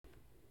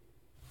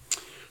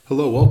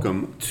Hello,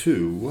 welcome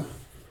to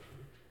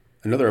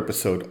another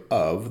episode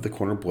of the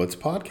Corner Blitz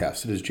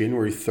podcast. It is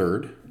January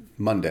 3rd,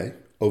 Monday,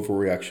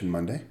 Overreaction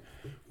Monday.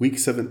 Week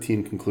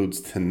 17 concludes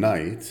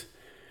tonight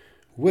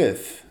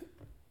with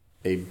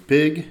a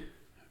big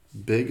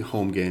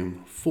home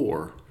game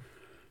for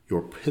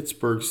your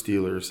Pittsburgh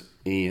Steelers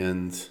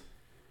and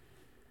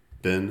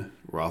Ben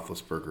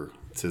Roethlisberger.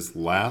 It's his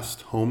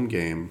last home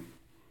game,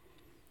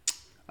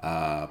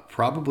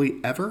 probably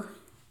ever.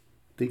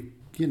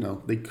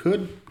 They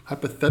could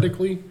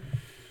hypothetically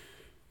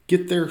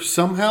get there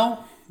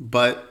somehow,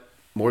 but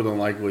more than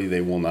likely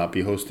they will not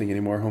be hosting any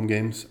more home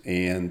games.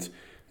 And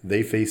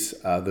they face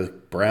the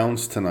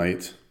Browns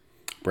tonight.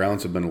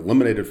 Browns have been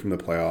eliminated from the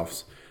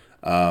playoffs.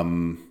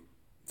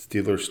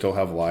 Steelers still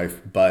have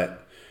life,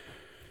 but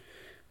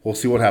we'll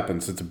see what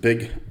happens. It's a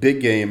big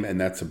game,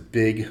 and that's a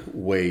big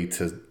way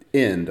to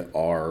end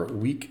our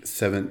Week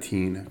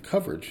 17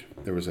 coverage.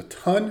 There was a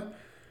ton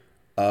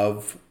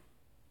of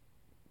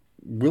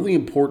really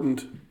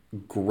important,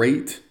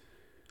 great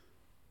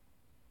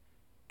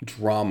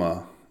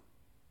drama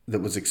that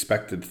was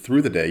expected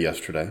through the day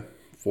yesterday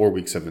for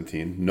Week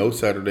 17. No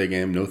Saturday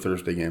game, no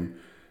Thursday game.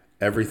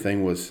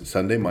 Everything was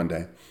Sunday,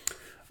 Monday.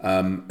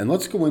 And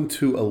let's go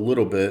into a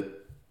little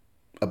bit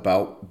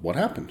about what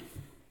happened.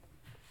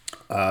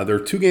 There are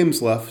two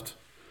games left.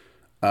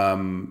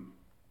 Before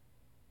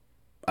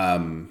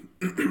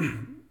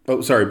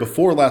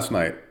last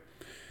night,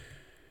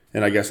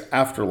 and I guess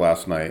after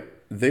last night,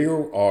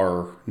 there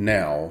are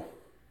now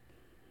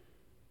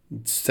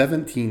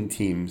 17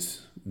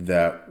 teams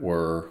that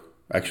were,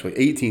 actually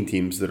 18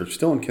 teams that are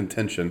still in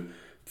contention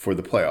for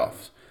the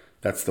playoffs.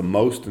 That's the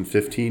most in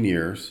 15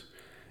 years.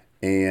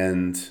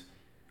 And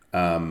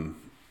one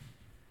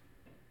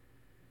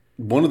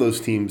of those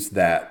teams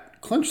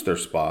that clinched their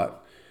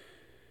spot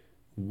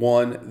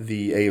won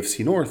the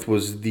AFC North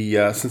was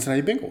the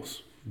Cincinnati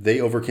Bengals.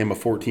 They overcame a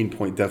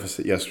 14-point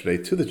deficit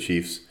yesterday to the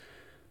Chiefs.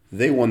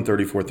 They won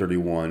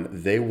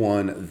 34-31. They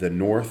won the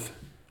North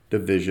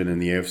Division in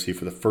the AFC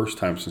for the first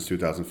time since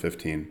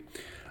 2015.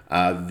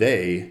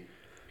 They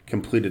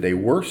completed a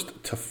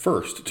worst to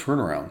first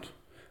turnaround.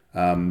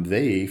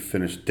 They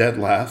finished dead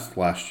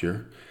last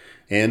year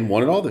and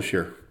won it all this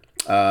year.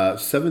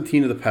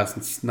 17 of the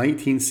past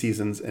 19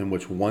 seasons in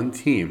which one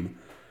team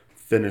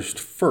finished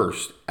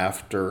first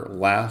after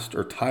last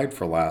or tied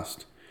for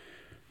last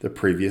the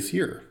previous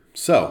year.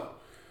 So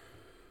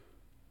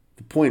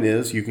the point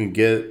is, you can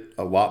get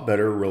a lot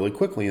better really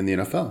quickly in the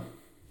NFL.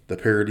 The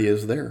parity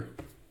is there.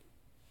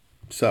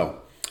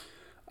 So,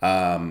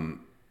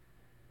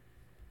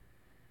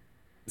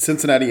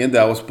 Cincinnati and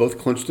Dallas both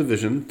clinched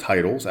division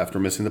titles after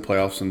missing the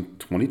playoffs in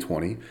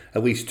 2020.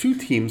 At least two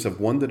teams have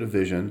won the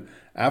division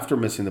after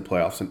missing the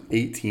playoffs in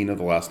 18 of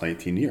the last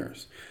 19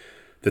 years.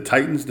 The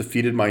Titans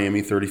defeated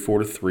Miami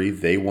 34-3.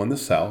 They won the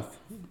South,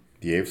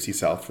 the AFC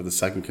South, for the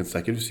second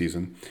consecutive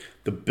season.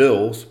 The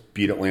Bills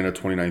beat Atlanta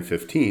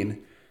 29-15.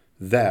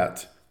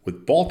 That,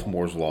 with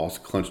Baltimore's loss,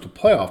 clinched a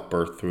playoff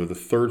berth through the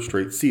third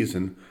straight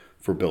season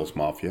for Bills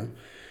Mafia.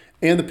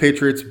 And the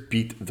Patriots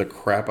beat the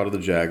crap out of the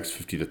Jags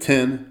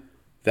 50-10.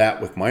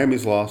 That, with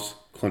Miami's loss,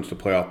 clinched a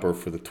playoff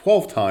berth for the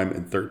 12th time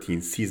in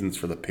 13 seasons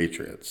for the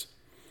Patriots.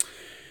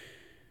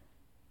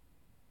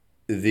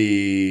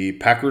 The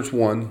Packers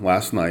won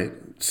last night,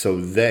 so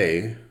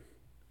they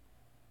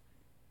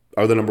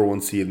are the number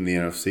one seed in the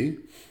NFC.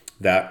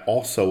 That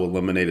also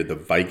eliminated the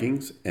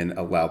Vikings and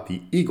allowed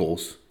the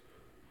Eagles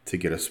to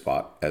get a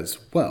spot as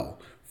well.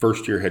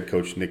 First-year head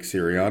coach Nick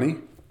Sirianni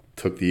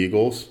took the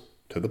Eagles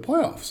to the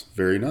playoffs.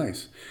 Very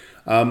nice.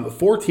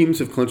 Four teams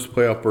have clinched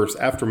playoff berths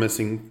after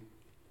missing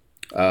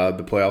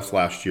the playoffs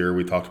last year.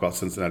 We talked about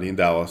Cincinnati and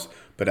Dallas,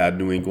 but add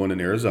New England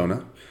and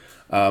Arizona.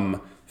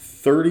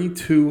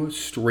 32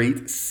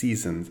 straight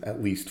seasons,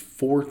 at least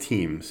four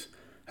teams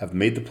have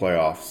made the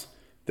playoffs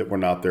that were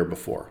not there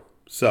before.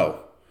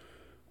 So,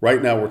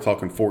 right now we're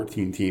talking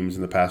 14 teams.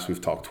 In the past,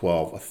 we've talked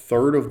 12. A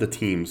third of the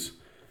teams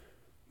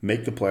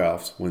make the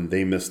playoffs when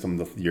they missed them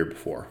the year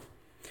before.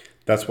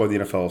 That's why the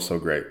NFL is so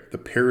great. The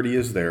parity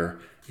is there,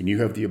 and you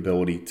have the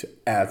ability to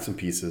add some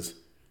pieces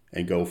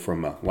and go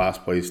from a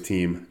last place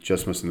team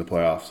just missing the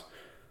playoffs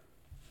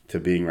to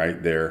being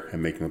right there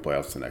and making the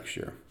playoffs the next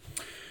year.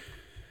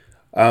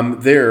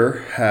 There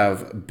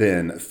have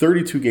been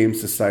 32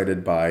 games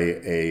decided by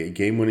a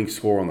game-winning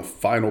score on the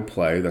final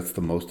play. That's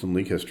the most in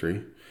league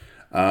history.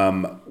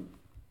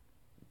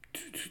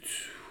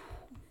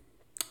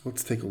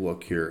 Let's take a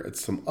look here at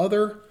some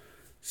other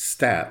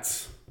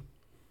stats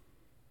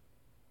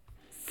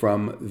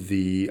from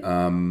the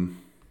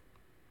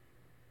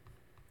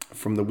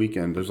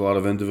weekend. There's a lot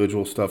of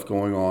individual stuff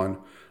going on.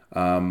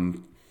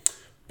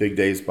 Big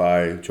days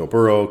by Joe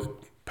Burrow.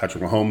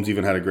 Patrick Mahomes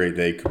even had a great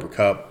day. Cooper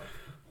Kupp.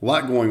 A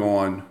lot going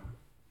on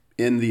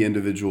in the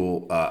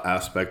individual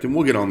aspect, and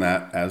we'll get on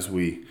that as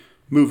we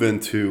move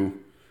into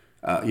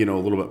a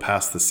little bit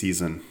past the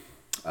season.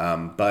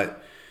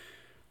 But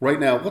right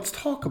now, let's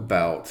talk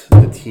about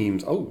the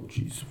teams. Oh,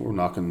 geez, we're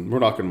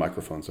knocking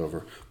microphones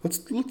over. Let's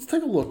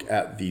take a look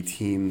at the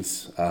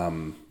teams.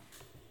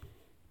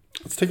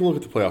 Let's take a look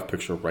at the playoff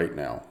picture right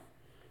now.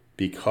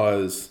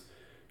 because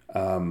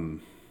let's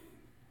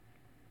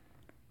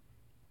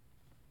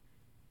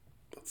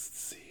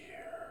see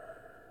here.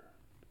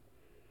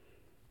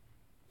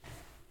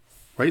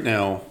 Right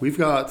now, we've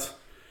got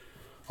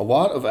a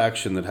lot of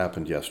action that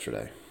happened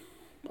yesterday.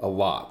 A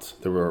lot.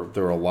 There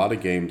were a lot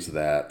of games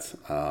that.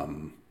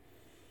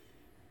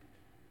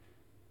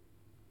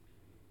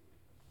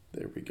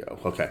 There we go.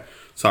 Okay.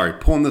 Sorry,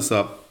 pulling this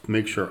up to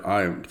make sure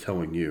I am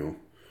telling you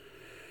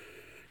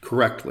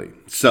correctly.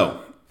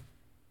 So,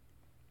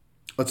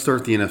 let's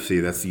start with the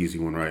NFC. That's the easy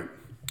one, right?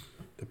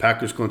 The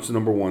Packers clinched the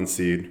number 1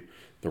 seed.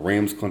 The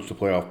Rams clinched the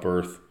playoff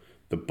berth.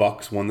 The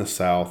Bucks won the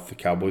South. The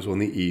Cowboys won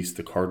the East.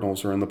 The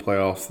Cardinals are in the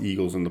playoffs. The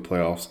Eagles in the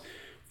playoffs.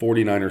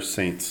 49ers,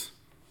 Saints.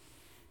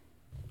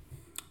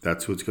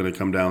 That's who it's going to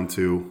come down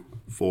to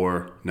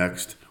for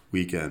next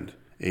weekend.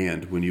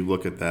 And when you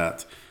look at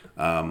that,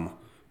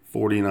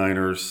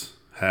 49ers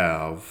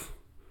have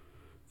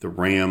the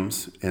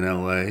Rams in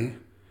LA.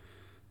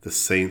 The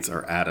Saints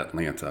are at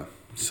Atlanta.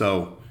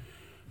 So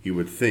you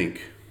would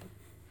think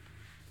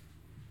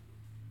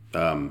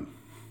the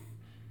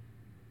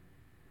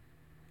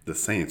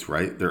Saints,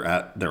 right? They're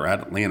at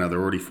Atlanta. They're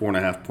already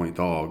 4.5-point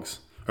dogs.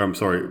 Or I'm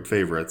sorry,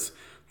 favorites.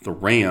 The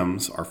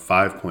Rams are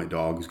 5-point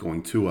dogs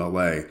going to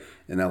LA,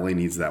 and LA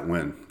needs that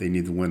win. They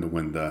need the win to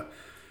win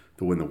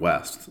the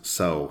West.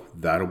 So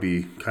that'll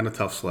be kind of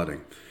tough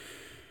sledding.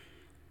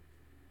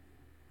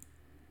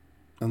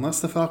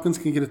 Unless the Falcons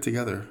can get it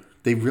together.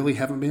 They really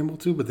haven't been able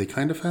to, but they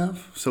kind of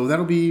have. So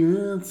that'll be,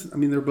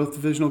 they're both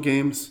divisional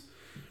games.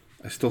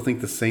 I still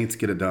think the Saints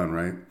get it done,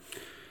 right?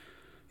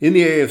 In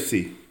the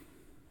AFC,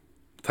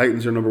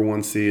 Titans are number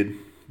 1 seed.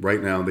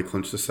 Right now, they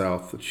clinch the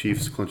South. The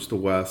Chiefs clinch the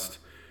West.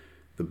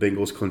 The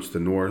Bengals clinch the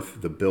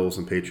North. The Bills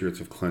and Patriots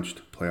have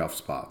clinched playoff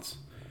spots.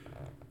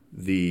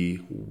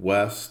 The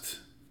West,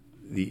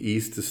 the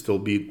East is still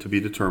to be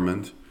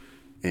determined.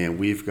 And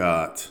we've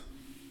got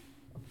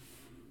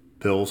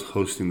Bills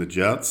hosting the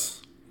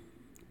Jets.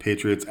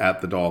 Patriots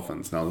at the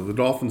Dolphins. Now, the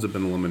Dolphins have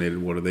been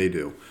eliminated. What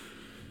do?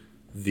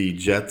 The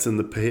Jets and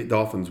the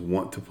Dolphins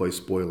want to play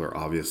spoiler,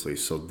 obviously,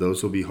 so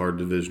those will be hard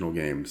divisional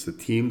games. The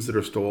teams that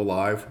are still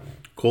alive,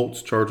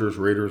 Colts, Chargers,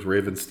 Raiders,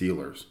 Ravens,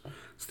 Steelers.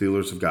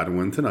 Steelers have got to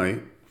win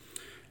tonight.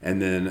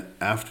 And then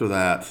after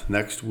that,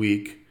 next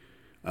week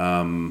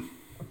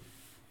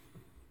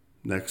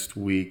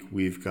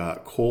we've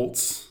got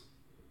Colts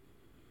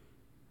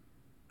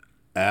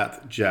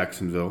at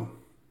Jacksonville,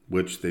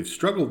 which they've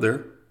struggled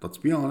there, let's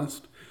be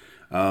honest.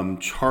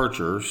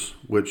 Chargers,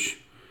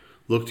 which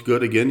looked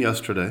good again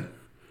yesterday,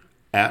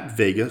 at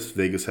Vegas.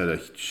 Vegas had a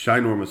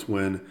ginormous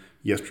win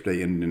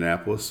yesterday in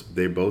Indianapolis.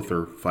 They both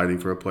are fighting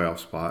for a playoff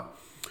spot.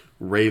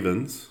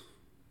 Ravens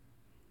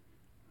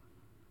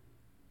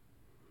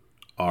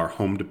are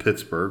home to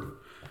Pittsburgh,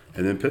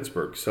 and then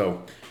Pittsburgh.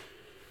 So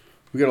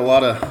we got a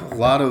lot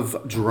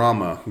of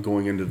drama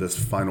going into this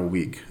final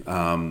week.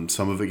 Some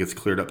of it gets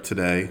cleared up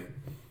today.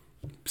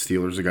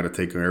 Steelers have got to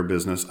take care of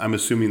business. I'm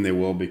assuming they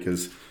will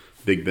because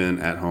Big Ben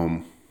at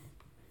home.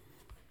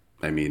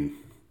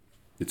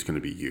 It's going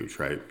to be huge,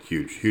 right?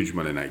 Huge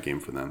Monday night game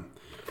for them.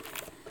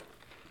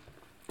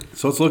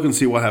 So let's look and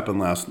see what happened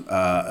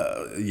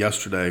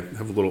yesterday.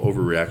 Have a little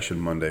overreaction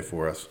Monday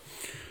for us.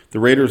 The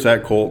Raiders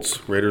at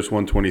Colts. Raiders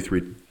won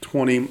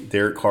 23-20.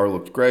 Derek Carr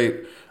looked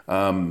great.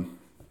 I don't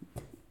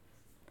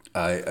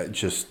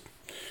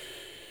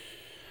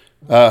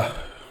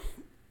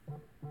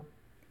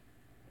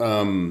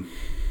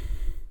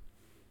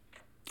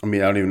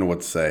even know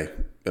what to say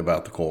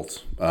about the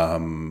Colts.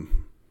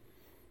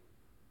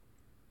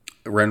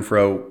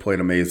 Renfro played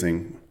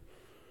amazing.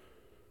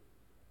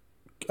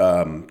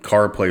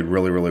 Carr played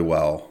really, really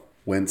well.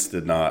 Wentz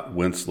did not.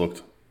 Wentz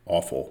looked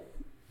awful.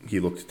 He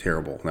looked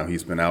terrible. Now,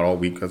 he's been out all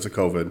week because of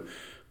COVID,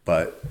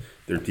 but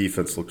their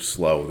defense looked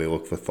slow. They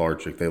looked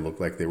lethargic. They looked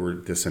like they were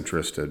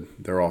disinterested.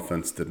 Their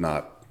offense did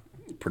not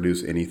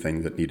produce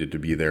anything that needed to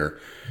be there.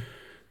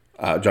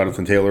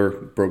 Jonathan Taylor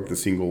broke the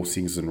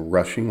single-season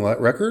rushing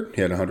record.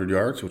 He had 100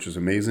 yards, which is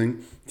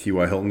amazing.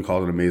 T.Y. Hilton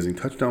called an amazing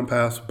touchdown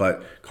pass,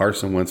 but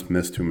Carson Wentz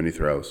missed too many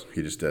throws.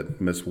 He just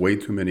did. Missed way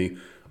too many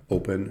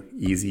open,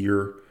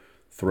 easier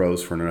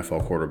throws for an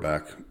NFL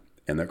quarterback,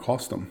 and that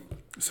cost them.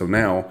 So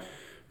now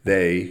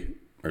they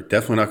are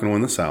definitely not going to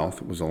win the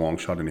South. It was a long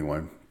shot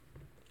anyway.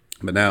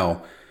 But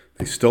now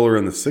they still are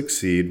in the 6th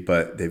seed,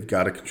 but they've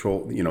got to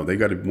control, they've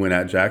got to win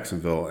at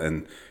Jacksonville.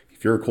 And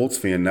if you're a Colts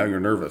fan, now you're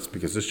nervous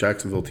because this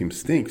Jacksonville team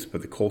stinks,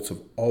 but the Colts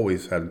have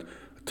always had a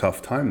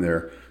tough time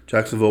there.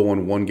 Jacksonville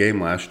won 1 game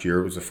last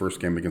year. It was the first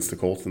game against the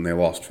Colts, and they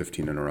lost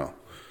 15 in a row.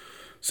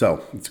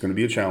 So it's going to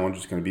be a challenge.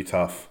 It's going to be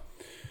tough.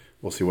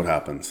 We'll see what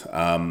happens.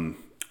 The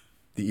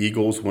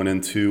Eagles went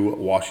into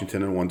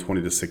Washington and won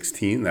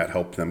 20-16. That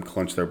helped them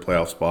clinch their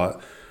playoff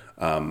spot.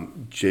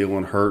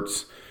 Jalen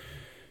Hurts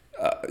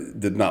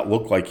did not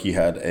look like he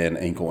had an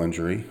ankle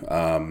injury.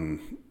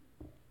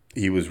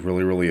 He was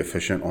really, really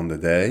efficient on the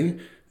day.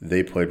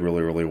 They played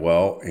really, really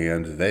well,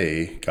 and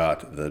they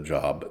got the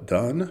job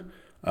done.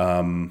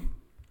 The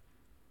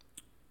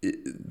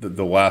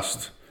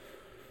last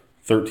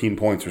 13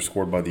 points were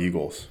scored by the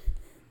Eagles.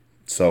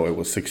 So it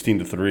was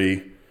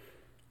 16-3.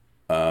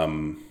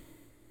 No,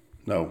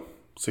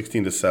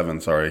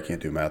 16-7. Sorry, I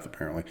can't do math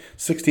apparently.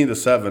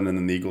 16-7, and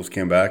then the Eagles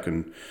came back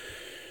and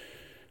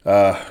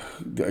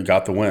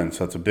got the win.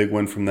 So it's a big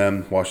win from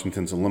them.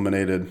 Washington's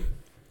eliminated.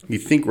 You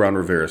think Ron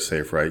Rivera's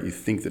safe, right? You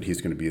think that he's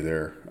going to be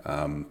there,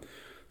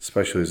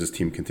 especially as this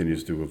team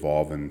continues to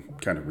evolve and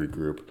kind of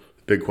regroup.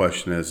 The big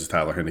question is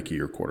Tyler Heineke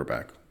your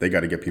quarterback? They got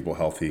to get people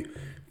healthy,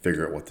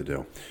 figure out what to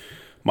do.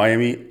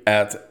 Miami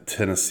at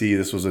Tennessee.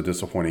 This was a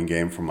disappointing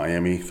game for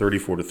Miami.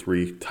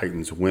 34-3,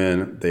 Titans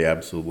win. They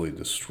absolutely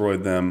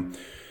destroyed them.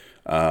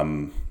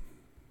 Tannehill,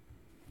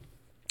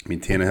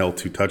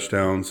 2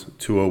 touchdowns,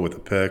 Tua with a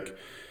pick.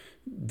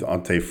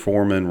 Dante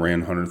Foreman ran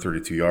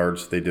 132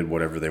 yards. They did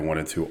whatever they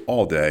wanted to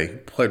all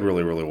day. Played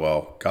really, really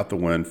well. Got the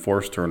win.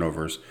 Forced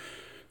turnovers.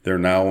 They're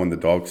now in the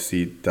dog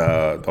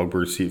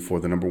bird seat for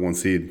the number 1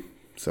 seed.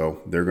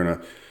 So they're going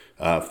to,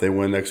 if they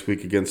win next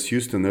week against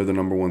Houston, they're the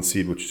number 1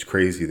 seed, which is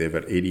crazy. They've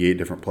had 88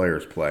 different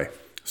players play.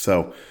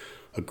 So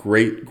a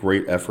great,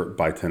 great effort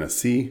by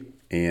Tennessee.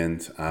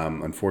 And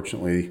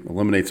unfortunately,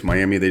 eliminates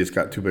Miami. They just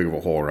got too big of a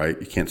hole, right?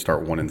 You can't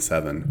start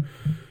 1-7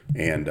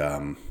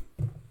 and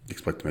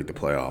expect to make the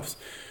playoffs.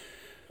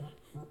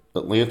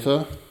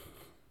 Atlanta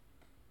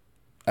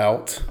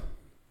out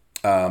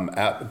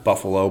at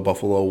Buffalo.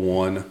 Buffalo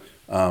won.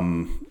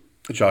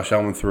 Josh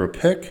Allen threw a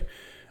pick.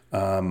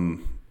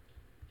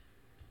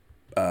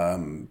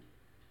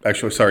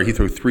 Actually, sorry, he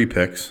threw 3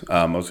 picks.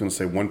 I was going to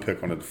say 1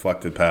 pick on a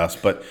deflected pass,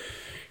 but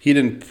he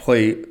didn't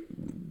play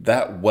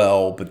that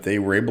well, but they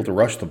were able to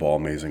rush the ball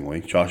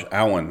amazingly. Josh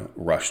Allen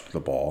rushed the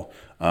ball.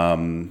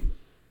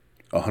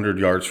 100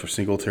 yards for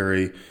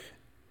Singletary,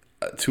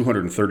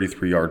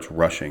 233 yards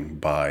rushing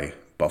by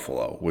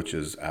Buffalo, which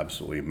is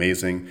absolutely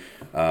amazing.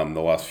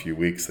 The last few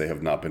weeks, they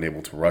have not been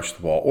able to rush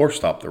the ball or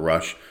stop the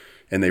rush,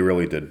 and they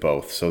really did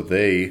both. So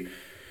they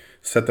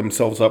set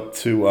themselves up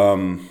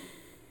to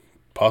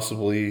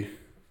possibly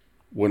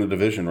win a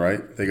division,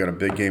 right? They got a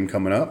big game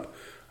coming up,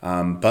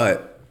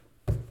 but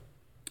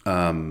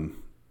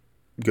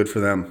good for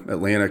them.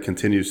 Atlanta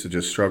continues to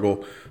just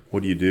struggle.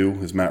 What do you do?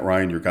 Is Matt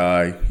Ryan your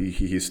guy?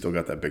 He's still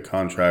got that big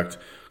contract.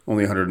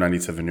 Only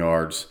 197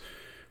 yards,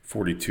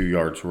 42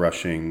 yards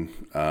rushing.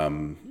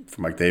 For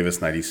Mike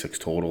Davis, 96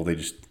 total. They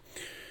just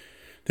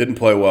didn't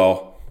play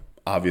well,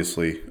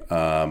 obviously.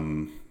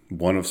 1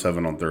 of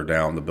 7 on third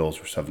down. The Bills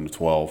were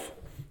 7-12.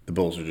 The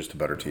Bills are just a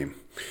better team.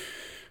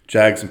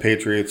 Jags and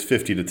Patriots,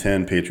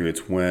 50-10.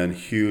 Patriots win.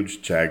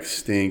 Huge. Jags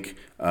stink.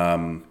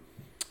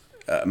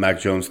 Mac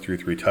Jones threw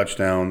 3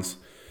 touchdowns.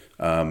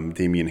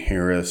 Damian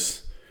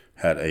Harris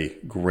had a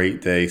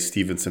great day.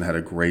 Stevenson had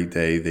a great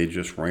day. They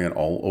just ran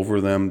all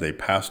over them. They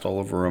passed all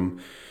over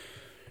them.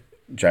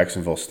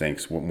 Jacksonville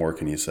stinks. What more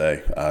can you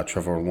say?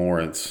 Trevor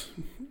Lawrence,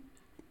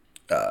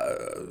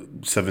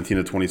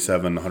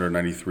 17-27,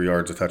 193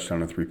 yards, a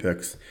touchdown, and 3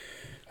 picks.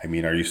 I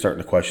mean, are you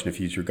starting to question if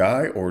he's your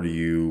guy, or do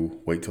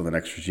you wait till the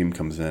next regime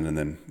comes in and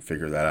then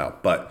figure that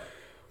out? But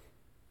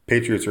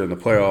Patriots are in the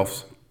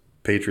playoffs.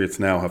 Patriots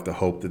now have to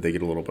hope that they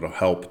get a little bit of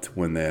help to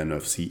win the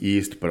NFC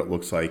East, but it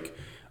looks like,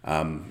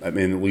 at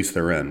least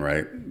they're in,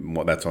 right?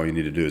 Well, that's all you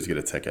need to do is get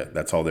a ticket.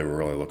 That's all they were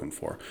really looking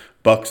for.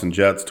 Bucks and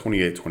Jets,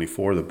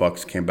 28-24. The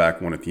Bucks came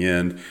back, won at the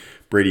end.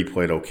 Brady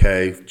played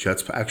okay.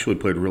 Jets actually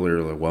played really,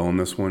 really well in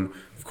this one.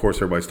 Of course,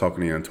 everybody's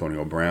talking to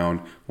Antonio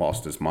Brown.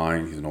 Lost his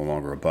mind. He's no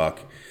longer a Buck.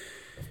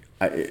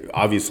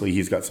 Obviously,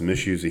 he's got some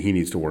issues that he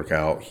needs to work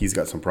out. He's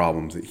got some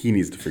problems that he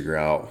needs to figure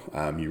out.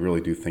 You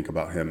really do think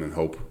about him and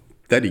hope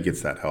that he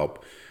gets that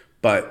help.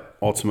 But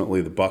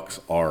ultimately, the Bucks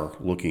are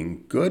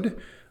looking good.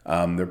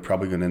 They're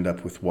probably going to end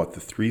up with,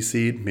 the 3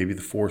 seed, maybe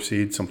the 4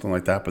 seed, something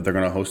like that. But they're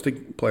going to host a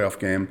playoff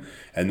game.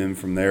 And then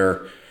from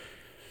there,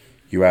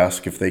 you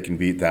ask if they can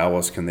beat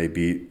Dallas. Can they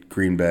beat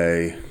Green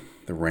Bay,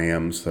 the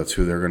Rams? That's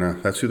who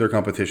their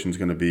competition is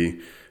going to be.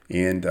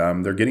 And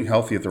they're getting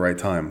healthy at the right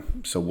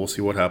time. So we'll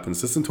see what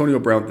happens. This Antonio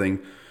Brown thing,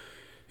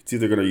 it's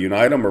either going to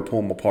unite them or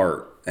pull them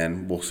apart.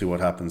 And we'll see what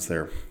happens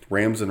there.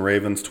 Rams and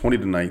Ravens,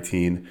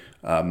 20-19.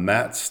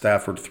 Matt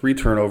Stafford, 3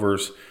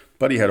 turnovers,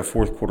 but he had a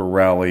fourth quarter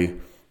rally.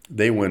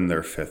 They win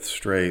their 5th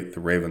straight. The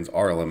Ravens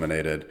are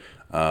eliminated.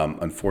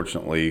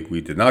 Unfortunately,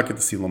 we did not get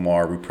to see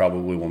Lamar. We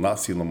probably will not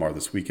see Lamar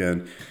this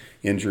weekend.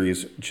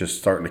 Injuries just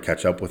starting to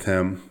catch up with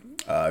him.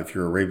 If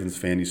you're a Ravens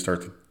fan, you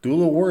start to do a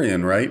little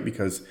worrying, right?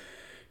 Because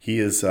he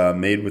is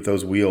made with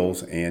those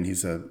wheels, and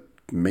he's an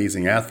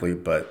amazing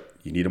athlete, but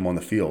you need him on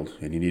the field,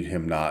 and you need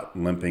him not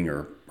limping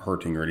or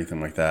hurting or anything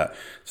like that.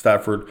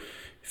 Stafford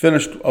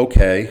finished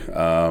okay.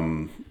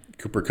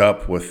 Cooper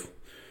Kupp with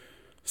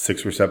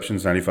 6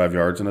 receptions, 95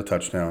 yards, and a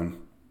touchdown.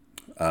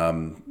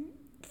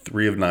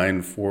 3 of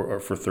 9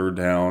 for third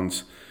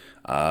downs.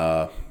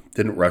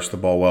 Didn't rush the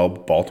ball well.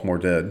 Baltimore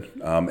did.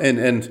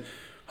 And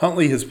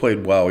Huntley has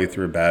played well. He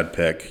threw a bad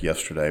pick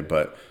yesterday,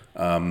 but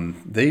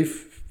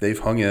they've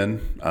hung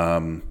in.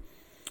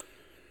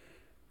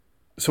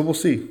 So we'll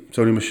see.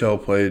 Sony Michel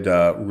played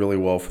really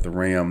well for the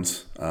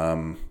Rams.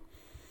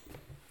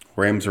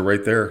 Rams are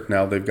right there.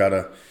 Now they've got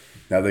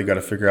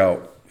to figure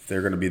out if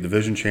they're going to be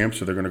division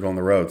champs or they're going to go on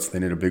the road. So they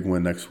need a big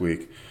win next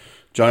week.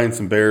 Giants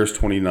and Bears,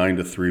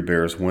 29-3.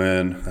 Bears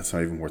win. That's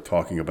not even worth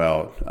talking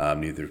about.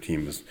 Neither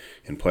team is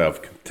in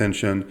playoff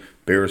contention.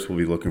 Bears will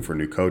be looking for a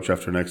new coach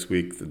after next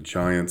week. The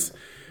Giants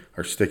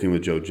are sticking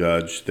with Joe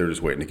Judge. They're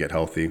just waiting to get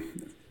healthy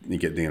and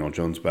get Daniel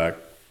Jones back.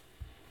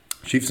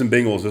 Chiefs and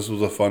Bengals, this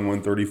was a fun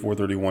one,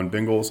 34-31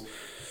 Bengals.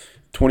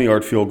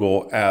 20-yard field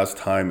goal as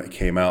time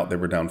came out. They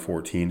were down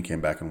 14,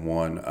 came back and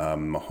won.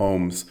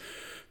 Mahomes,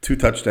 2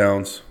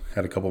 touchdowns,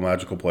 had a couple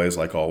magical plays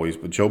like always.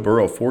 But Joe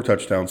Burrow, 4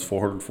 touchdowns,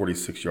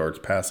 446 yards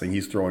passing.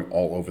 He's throwing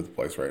all over the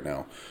place right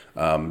now.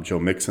 Joe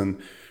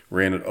Mixon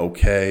ran it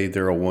okay.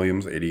 Darrell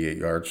Williams, 88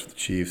 yards for the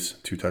Chiefs,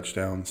 2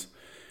 touchdowns.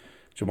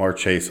 Jamar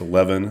Chase,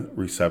 11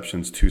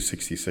 receptions,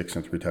 266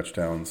 and 3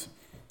 touchdowns.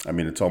 I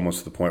mean, it's almost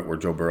to the point where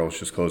Joe Burrow is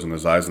just closing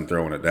his eyes and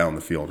throwing it down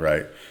the field,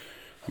 right?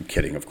 I'm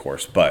kidding, of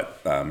course,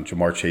 but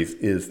Jamar Chase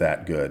is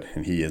that good,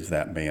 and he is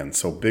that man.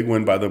 So big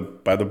win by the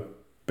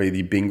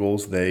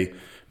Bengals. They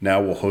now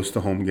will host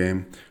a home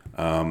game.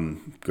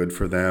 Good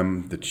for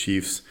them. The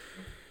Chiefs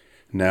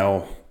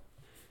now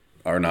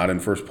are not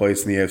in first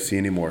place in the AFC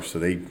anymore, so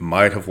they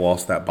might have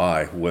lost that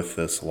bye with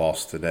this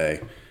loss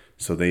today.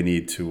 So they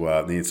need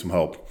some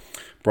help.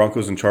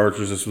 Broncos and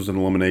Chargers. This was an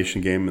elimination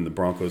game, and the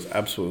Broncos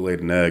absolutely laid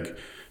an egg.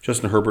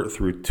 Justin Herbert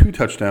threw 2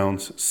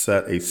 touchdowns,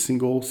 set a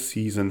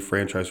single-season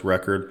franchise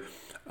record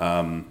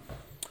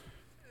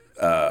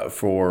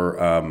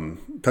for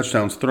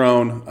touchdowns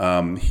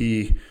thrown.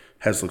 He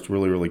has looked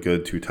really, really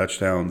good. 2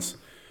 touchdowns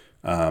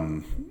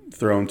thrown,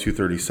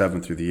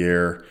 237 through the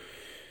air.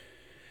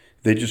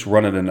 They just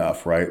run it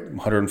enough, right?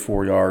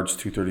 104 yards,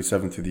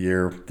 237 through the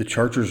air. The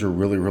Chargers are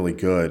really, really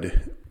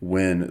good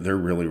when they're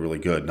really, really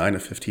good. 9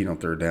 of 15 on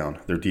third down.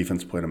 Their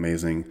defense played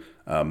amazing.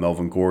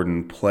 Melvin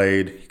Gordon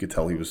played. You could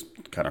tell he was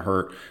kind of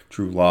hurt.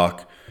 Drew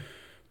Lock,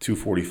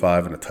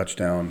 245 and a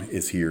touchdown.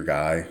 Is he your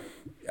guy?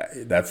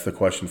 That's the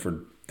question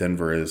for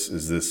Denver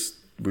is this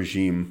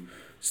regime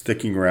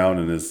sticking around,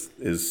 and is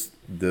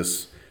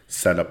this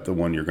setup the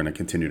one you're going to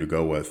continue to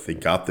go with? They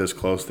got this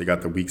close. They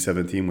got the Week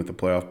 17 with the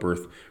playoff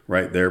berth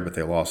right there, but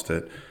they lost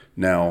it.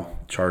 Now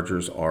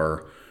Chargers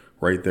are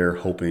right there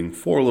hoping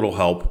for a little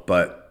help,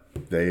 but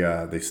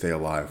they stay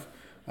alive.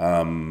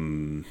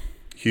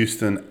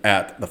 Houston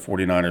at the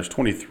 49ers,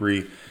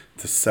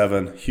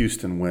 23-7.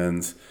 Houston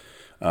wins.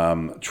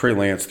 Trey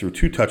Lance threw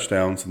 2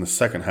 touchdowns in the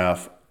second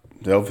half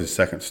of his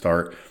second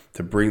start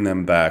to bring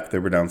them back. They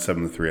were down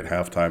 7-3 at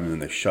halftime, and then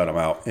they shut them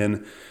out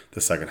in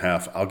the second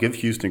half. I'll give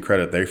Houston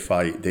credit. They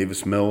fight.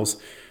 Davis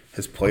Mills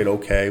has played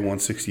okay,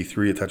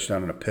 163, a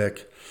touchdown and a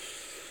pick.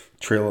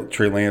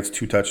 Trey Lance,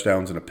 2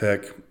 touchdowns and a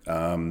pick.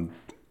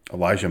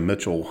 Elijah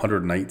Mitchell,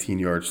 119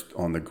 yards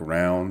on the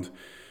ground.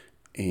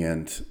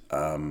 And,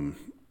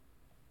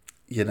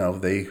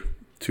 they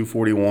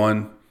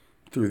 241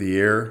 through the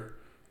air,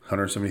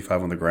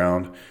 175 on the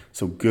ground.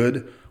 So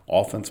good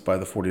offense by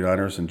the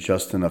 49ers and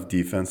just enough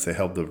defense. They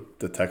held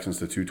the Texans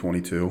to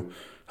 222,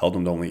 held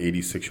them to only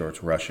 86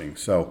 yards rushing.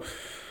 So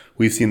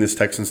we've seen this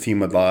Texans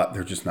team a lot.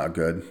 They're just not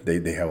good.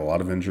 They have a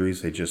lot of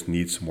injuries. They just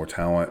need some more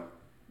talent.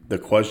 The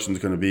question is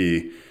going to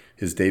be,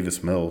 is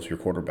Davis Mills your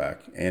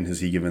quarterback? And has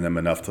he given them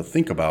enough to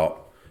think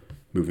about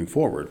moving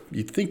forward?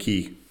 You'd think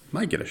he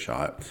might get a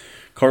shot.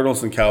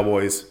 Cardinals and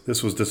Cowboys.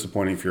 This was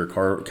disappointing if you're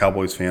a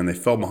Cowboys fan. They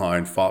fell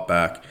behind, fought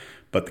back,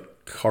 but the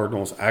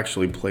Cardinals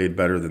actually played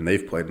better than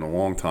they've played in a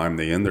long time.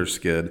 They end their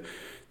skid.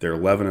 They're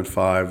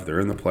 11-5. They're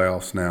in the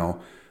playoffs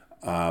now.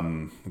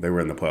 They were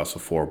in the playoffs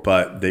before,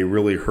 but they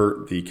really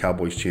hurt the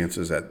Cowboys'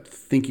 chances at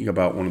thinking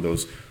about one of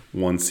those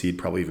 1 seed,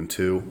 probably even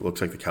 2.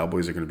 Looks like the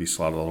Cowboys are going to be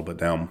slotted a little bit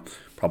down,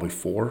 probably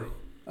 4.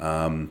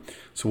 So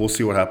we'll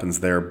see what happens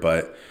there.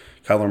 But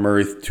Kyler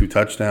Murray, 2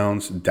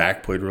 touchdowns.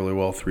 Dak played really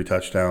well, 3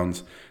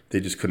 touchdowns. They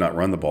just could not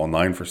run the ball.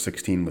 9 for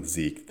 16 with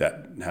Zeke.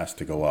 That has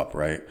to go up,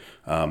 right?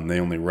 They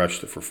only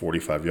rushed it for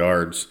 45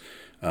 yards.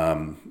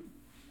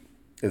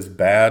 As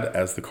bad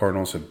as the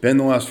Cardinals have been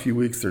the last few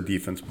weeks, their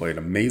defense played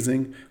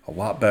amazing, a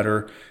lot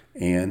better,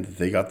 and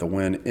they got the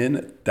win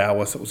in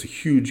Dallas. It was a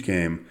huge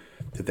game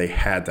that they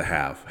had to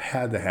have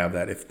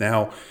that. If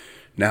now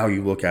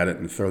you look at it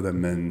and throw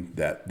them in,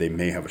 that they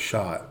may have a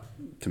shot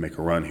to make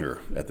a run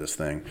here at this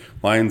thing.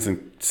 Lions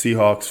and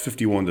Seahawks,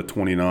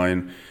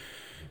 51-29.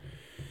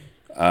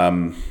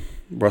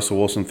 Russell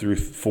Wilson threw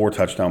 4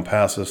 touchdown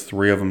passes,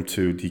 3 of them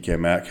to DK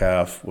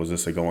Metcalf. Was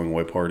this a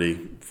going-away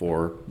party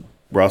for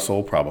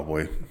Russell?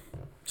 Probably.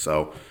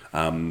 So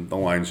the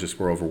Lions just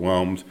were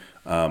overwhelmed.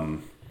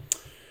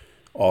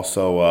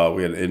 Also,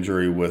 we had an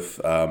injury with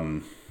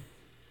the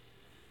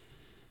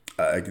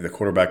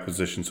quarterback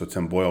position, so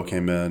Tim Boyle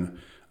came in.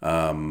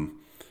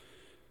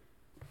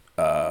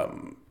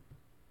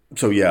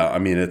 So yeah, I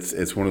mean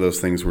it's one of those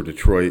things where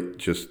Detroit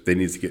just they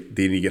need to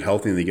get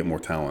healthy and they get more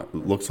talent.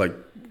 It looks like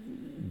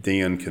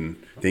Dan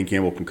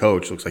Campbell can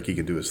coach. Looks like he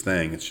can do his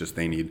thing. It's just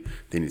they need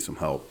some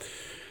help.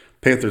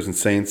 Panthers and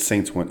Saints.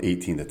 Saints went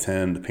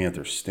 18-10. The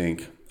Panthers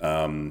stink.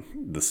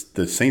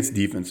 The Saints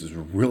defense is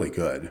really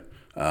good.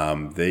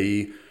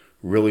 They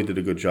really did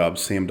a good job.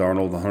 Sam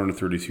Darnold,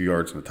 132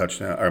 yards and a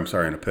touchdown.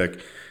 And a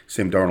pick.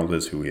 Sam Darnold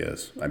is who he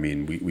is. I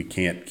mean, we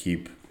can't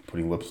keep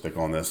putting lipstick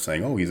on this,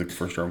 saying, "Oh, he's a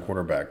first-round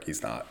quarterback."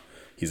 He's not.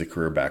 He's a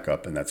career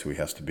backup, and that's who he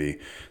has to be.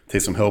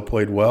 Taysom Hill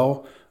played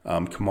well.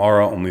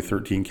 Kamara only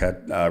 13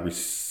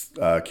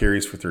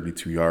 carries for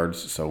 32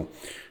 yards, so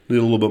need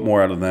a little bit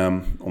more out of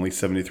them. Only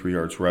 73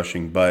 yards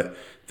rushing, but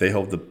they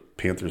held the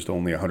Panthers to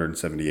only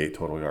 178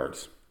 total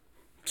yards.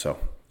 So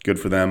good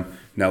for them.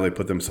 Now they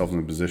put themselves in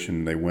a position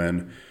and they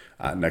win.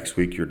 Next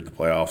week, you're to the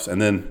playoffs.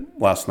 And then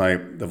last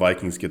night, the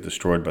Vikings get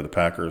destroyed by the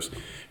Packers.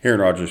 Aaron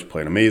Rodgers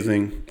played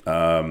amazing.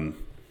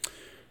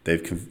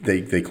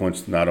 They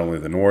clinched not only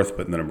the North,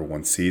 but the number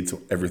 1 seed.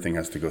 So everything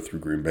has to go through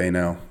Green Bay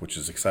now, which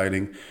is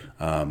exciting.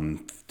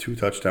 2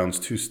 touchdowns,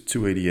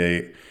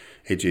 288.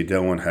 A.J.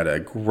 Dillon had a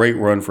great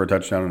run for a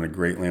touchdown and a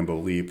great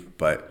Lambeau leap.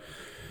 But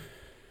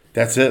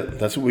that's it.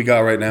 That's what we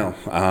got right now.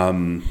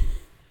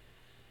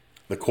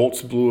 The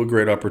Colts blew a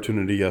great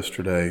opportunity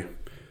yesterday.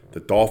 The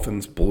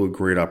Dolphins blew a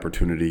great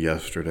opportunity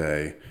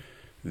yesterday.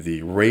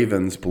 The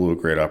Ravens blew a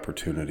great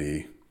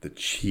opportunity. The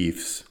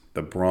Chiefs,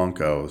 the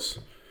Broncos,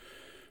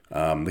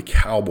 the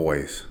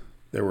Cowboys.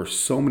 There were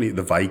so many,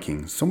 the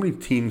Vikings, so many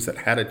teams that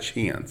had a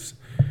chance,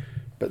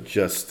 but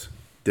just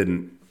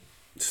didn't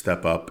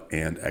step up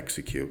and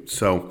execute.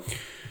 So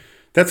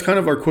that's kind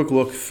of our quick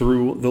look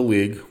through the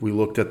league. We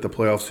looked at the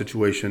playoff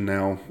situation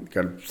now.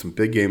 Got some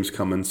big games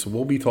coming, so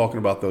we'll be talking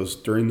about those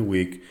during the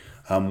week.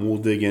 We'll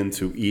dig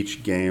into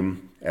each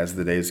game as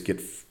the days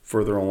get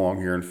further along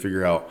here and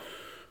figure out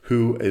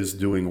who is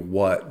doing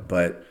what.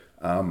 But,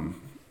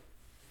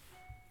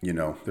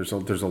 there's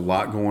a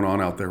lot going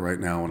on out there right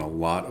now and a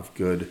lot of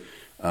good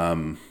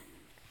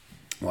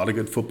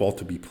football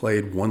to be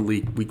played. 1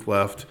 week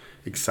left.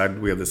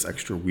 Excited we have this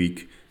extra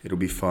week. It'll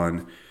be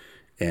fun.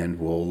 And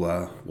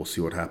we'll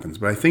see what happens.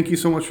 But I thank you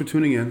so much for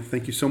tuning in.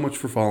 Thank you so much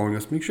for following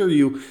us. Make sure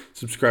you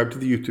subscribe to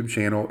the YouTube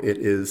channel. It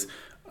is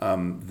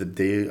the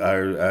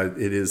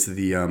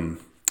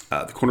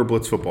Corner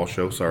Blitz Football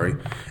Show. Sorry,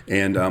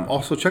 and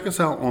also check us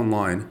out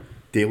online,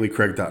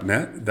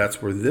 dailycraig.net.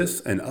 That's where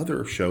this and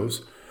other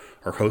shows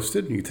are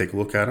hosted. You can take a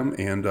look at them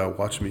and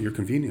watch them at your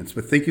convenience.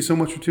 But thank you so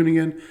much for tuning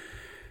in,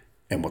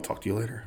 and we'll talk to you later.